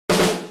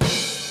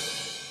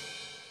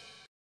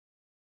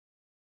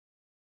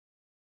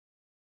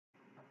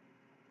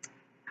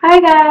Hi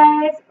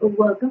guys,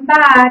 welcome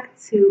back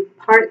to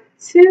part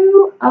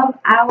 2 of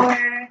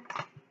our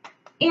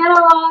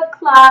analog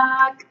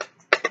clock.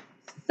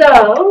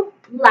 So,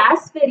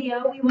 last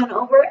video we went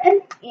over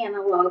an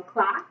analog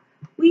clock.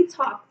 We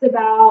talked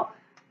about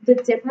the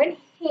different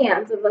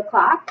hands of the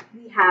clock.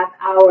 We have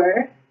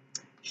our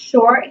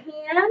short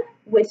hand,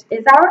 which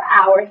is our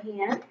hour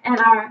hand, and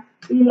our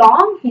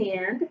long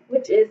hand,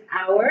 which is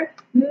our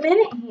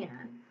minute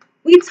hand.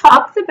 We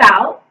talked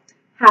about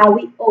how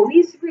we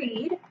always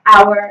read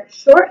our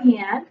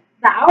shorthand,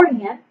 the hour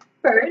hand,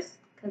 first,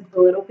 because the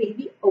little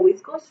baby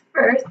always goes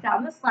first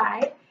down the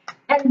slide,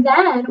 and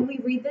then we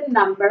read the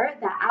number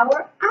that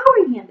our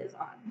hour hand is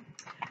on.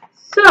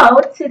 So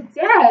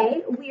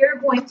today we are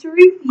going to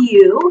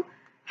review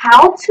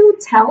how to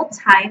tell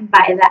time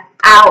by the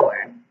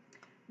hour.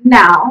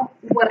 Now,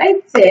 what I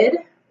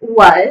did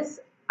was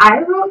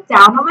I wrote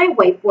down on my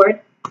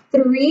whiteboard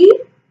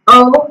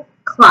 3:00.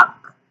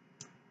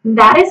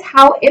 That is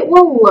how it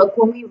will look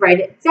when we write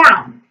it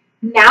down.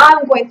 Now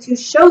I'm going to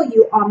show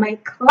you on my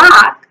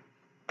clock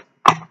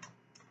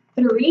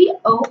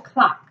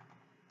 3:00.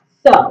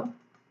 So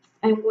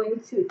I'm going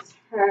to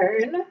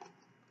turn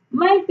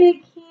my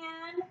big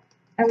hand.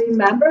 And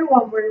remember,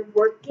 when we're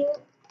working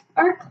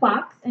our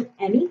clocks in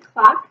any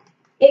clock,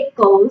 it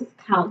goes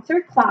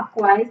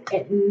counterclockwise.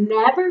 It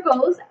never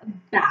goes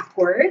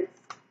backwards.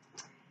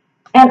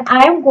 And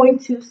I'm going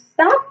to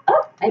stop.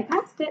 Oh, I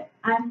passed it.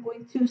 I'm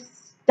going to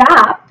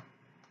stop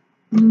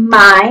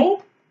my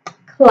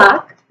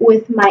clock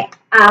with my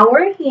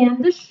hour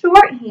hand, the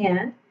short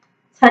hand,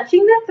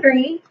 touching the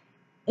 3,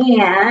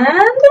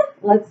 and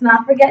let's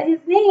not forget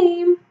his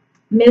name,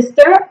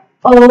 Mr.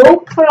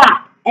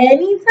 O'Clock.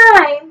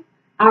 Anytime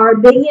our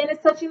big hand is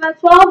touching the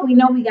 12, we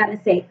know we got to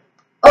say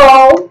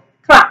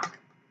O'Clock.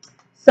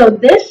 So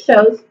this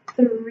shows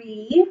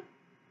 3:00.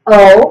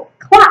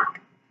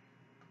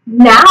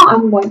 Now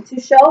I'm going to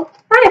show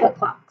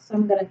 5:00. So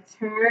I'm going to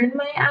turn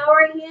my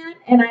hour hand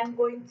and I'm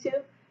going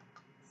to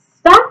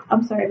stop.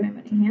 I'm sorry, my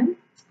minute hand.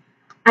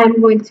 I'm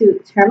going to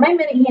turn my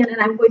minute hand and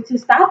I'm going to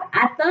stop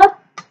at the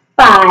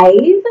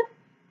 5.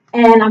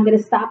 And I'm going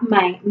to stop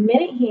my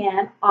minute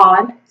hand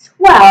on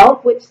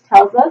 12, which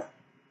tells us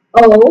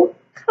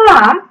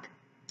o'clock.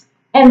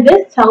 And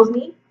this tells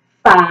me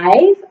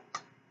 5:00.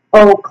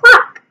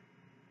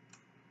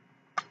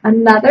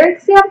 Another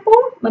example,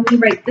 let me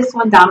write this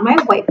one down on my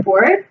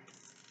whiteboard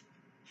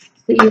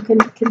so you can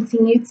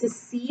continue to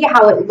see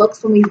how it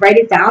looks when we write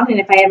it down. And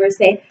if I ever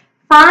say,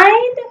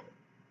 find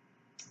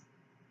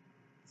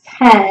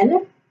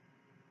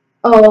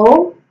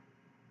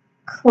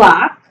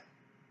 10:00,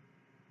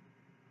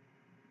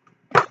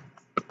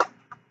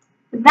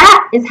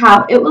 that is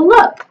how it will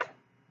look.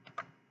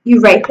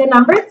 You write the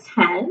number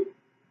 10,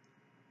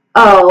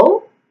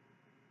 O,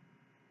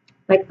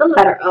 like the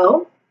letter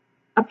O,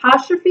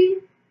 apostrophe,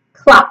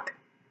 clock,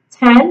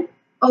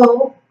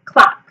 10:00.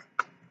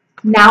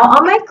 Now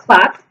on my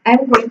clock,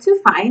 I'm going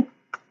to find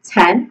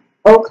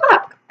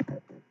 10:00.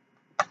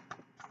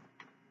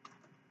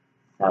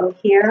 So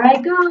here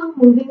I go,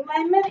 moving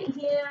my minute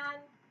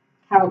hand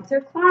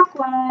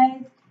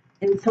counterclockwise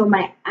until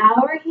my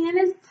hour hand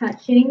is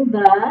touching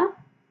the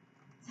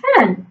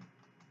 10.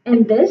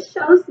 And this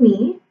shows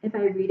me, if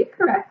I read it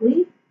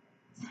correctly,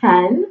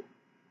 10:00.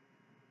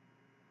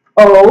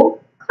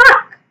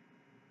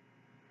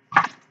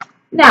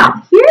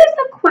 Now, here's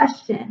a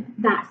question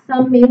that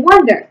some may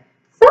wonder.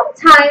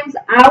 Sometimes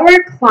our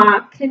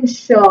clock can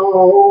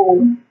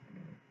show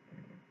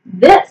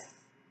this,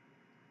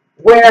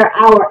 where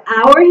our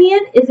hour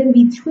hand is in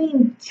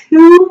between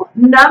two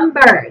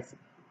numbers.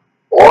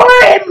 Or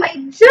it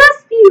might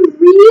just be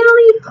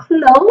really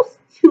close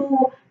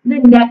to the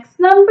next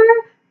number,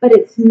 but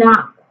it's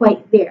not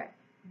quite there.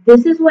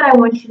 This is what I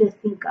want you to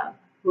think of.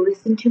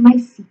 Listen to my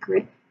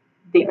secret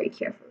very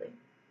carefully.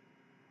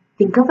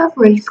 Think of a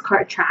race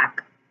car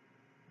track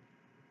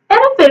and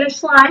a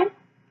finish line.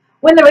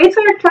 When the race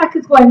car track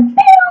is going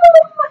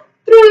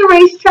through the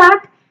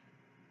racetrack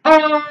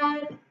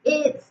and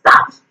it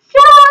stops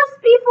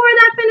just before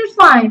that finish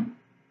line,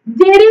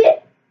 did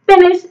it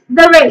finish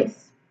the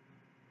race?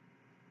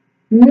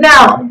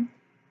 No.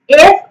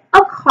 If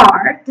a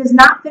car does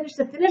not finish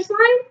the finish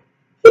line,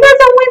 he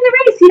doesn't win the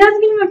race. He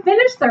doesn't even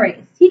finish the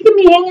race. He can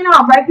be hanging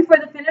out right before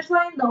the finish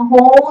line the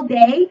whole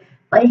day,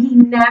 but he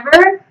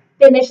never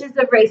finishes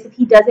the race if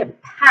he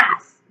doesn't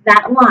pass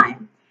that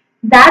line.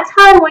 That's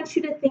how I want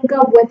you to think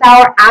of with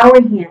our hour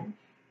hand.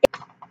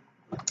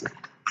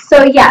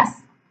 So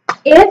yes,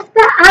 if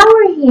the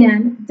hour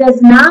hand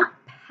does not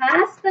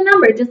pass the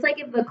number, just like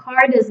if the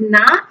car does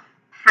not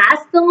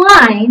pass the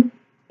line,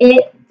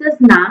 it does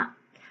not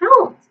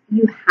count.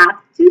 You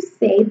have to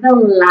say the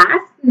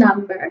last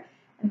number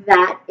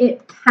that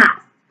it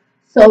passed.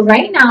 So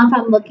right now, if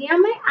I'm looking at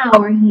my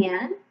hour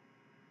hand,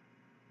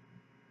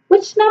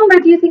 which number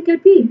do you think it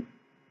would be?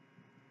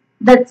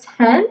 The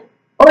 10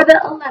 or the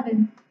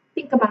 11?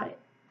 Think about it.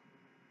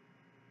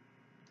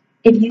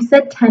 If you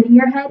said 10 in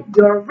your head,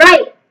 you're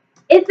right.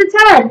 It's a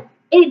 10.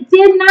 It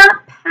did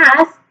not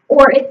pass,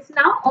 or it's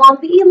not on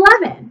the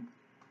 11.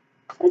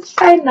 Let's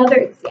try another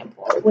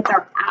example with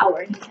our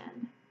hour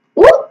hand.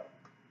 Ooh.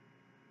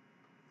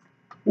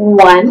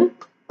 1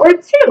 or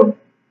 2?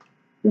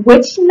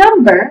 Which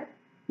number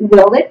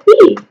will it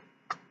be?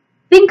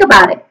 Think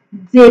about it.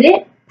 Did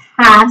it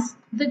pass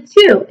the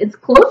 2? It's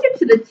closer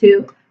to the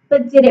 2,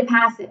 but did it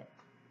pass it?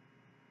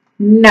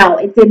 No,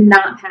 it did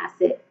not pass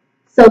it.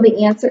 So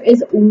the answer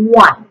is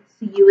 1.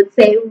 So you would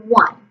say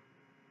 1.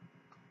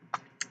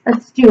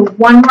 Let's do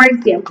one more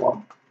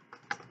example.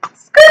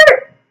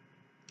 Skirt!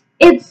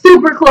 It's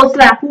super close to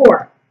that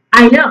 4.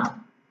 I know,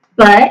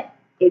 but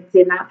it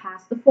did not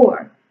pass the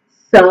 4.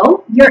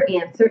 So your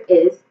answer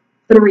is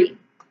 3.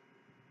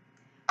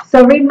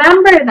 So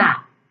remember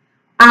that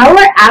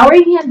our hour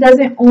hand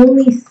doesn't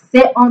only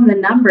sit on the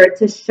number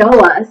to show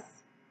us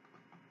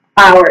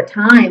our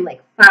time,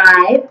 like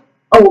 5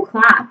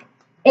 o'clock.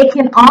 It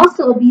can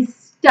also be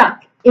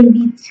stuck in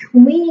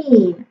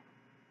between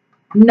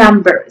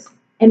numbers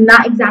and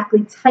not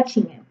exactly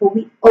touching it, but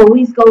we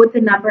always go with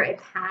the number it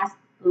passed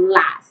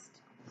last.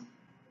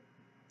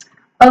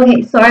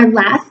 Okay, so our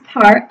last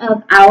part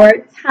of our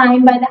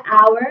time by the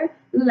hour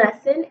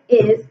lesson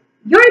is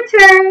your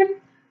turn.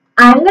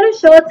 I'm going to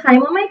show a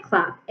time on my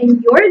clock,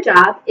 and your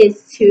job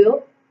is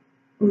to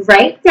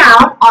write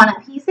down on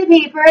a piece of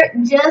paper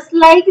just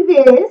like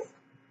this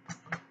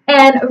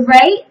and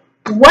write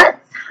what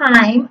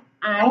time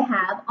I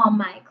have on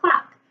my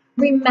clock.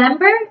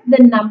 Remember,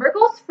 the number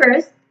goes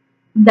first,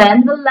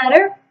 then the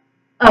letter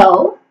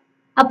O,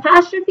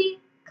 apostrophe,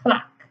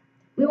 clock.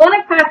 We want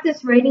to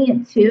practice writing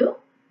it too,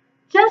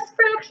 just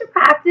for extra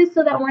practice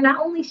so that we're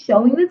not only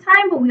showing the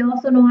time, but we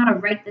also know how to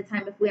write the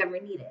time if we ever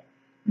need it.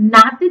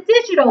 Not the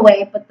digital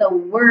way, but the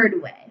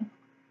word way.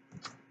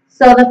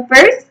 So the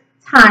first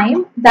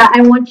time that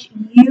I want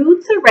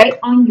you to write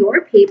on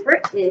your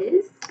paper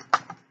is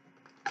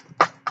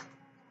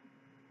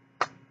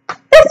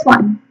this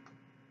one.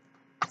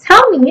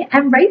 Tell me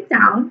and write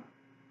down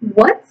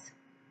what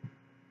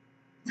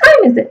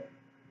time is it.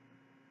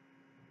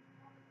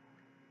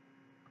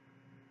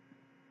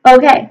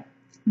 Okay,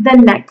 the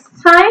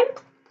next time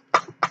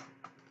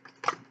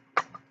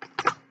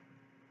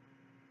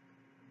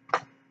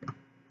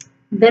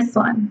this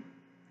one.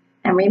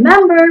 And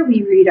remember,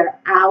 we read our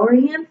hour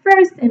hand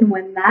first, and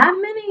when that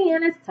mini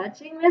hand is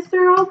touching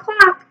Mr.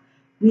 O'Clock,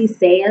 we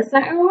say a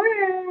certain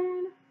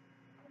word.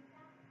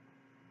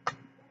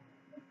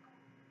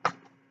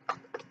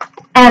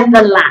 And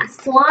the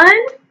last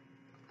one,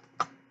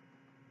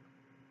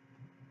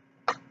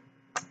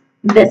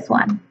 this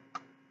one.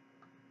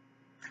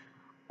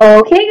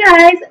 Okay,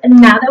 guys,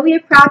 now that we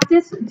have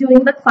practiced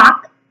doing the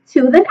clock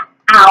to the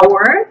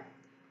hour,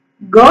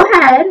 go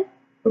ahead,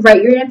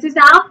 write your answers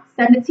out,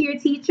 send it to your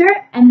teacher,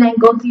 and then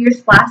go do your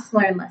Splash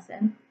Learn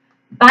lesson.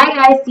 Bye,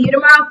 guys. See you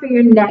tomorrow for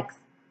your next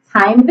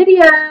time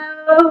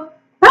video.